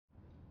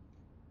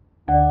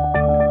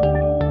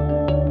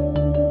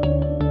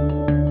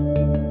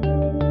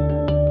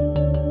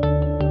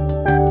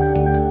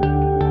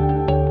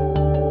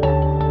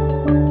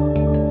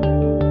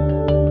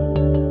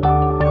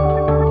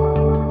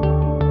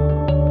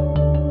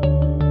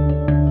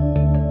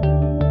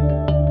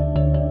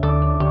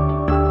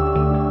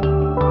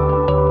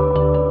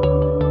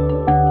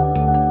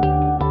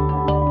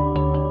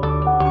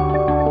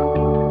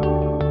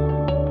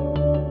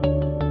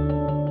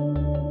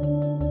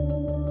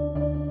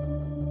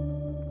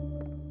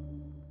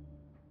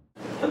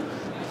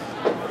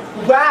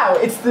Wow,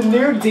 it's the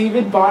new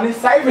David Bohnett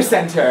Cyber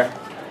Center.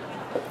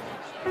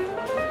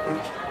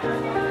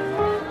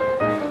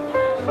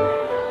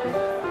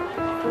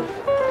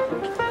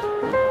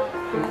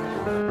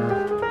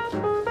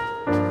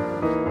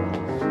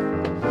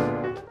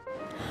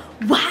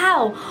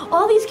 Wow,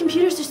 all these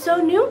computers are so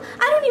new,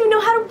 I don't even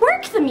know how to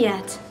work them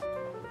yet.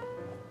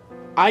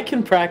 I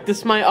can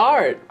practice my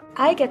art.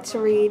 I get to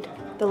read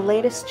the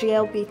latest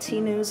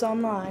GLBT news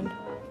online.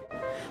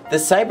 The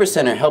Cyber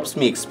Center helps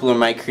me explore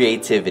my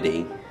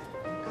creativity.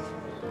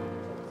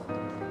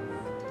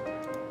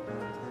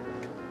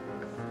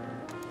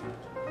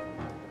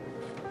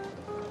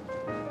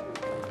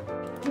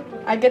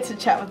 I get to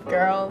chat with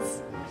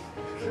girls.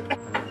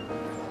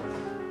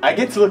 I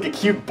get to look at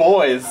cute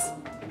boys.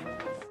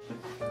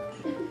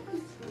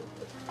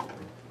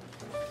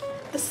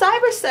 The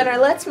Cyber Center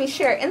lets me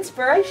share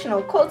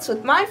inspirational quotes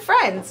with my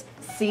friends.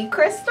 See,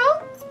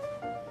 Crystal?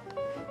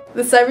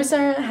 The Cyber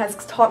Center has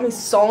taught me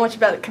so much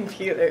about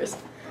computers.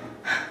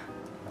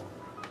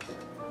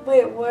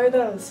 Wait, what are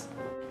those?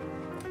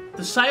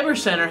 The Cyber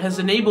Center has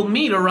enabled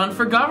me to run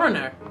for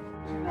governor.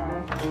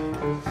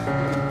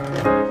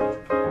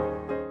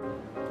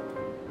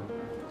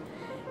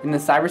 In the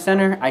Cyber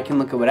Center, I can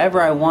look at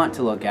whatever I want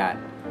to look at,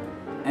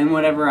 and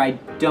whatever I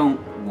don't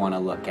want to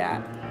look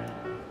at.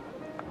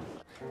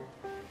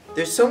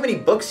 There's so many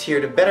books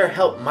here to better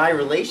help my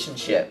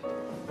relationship.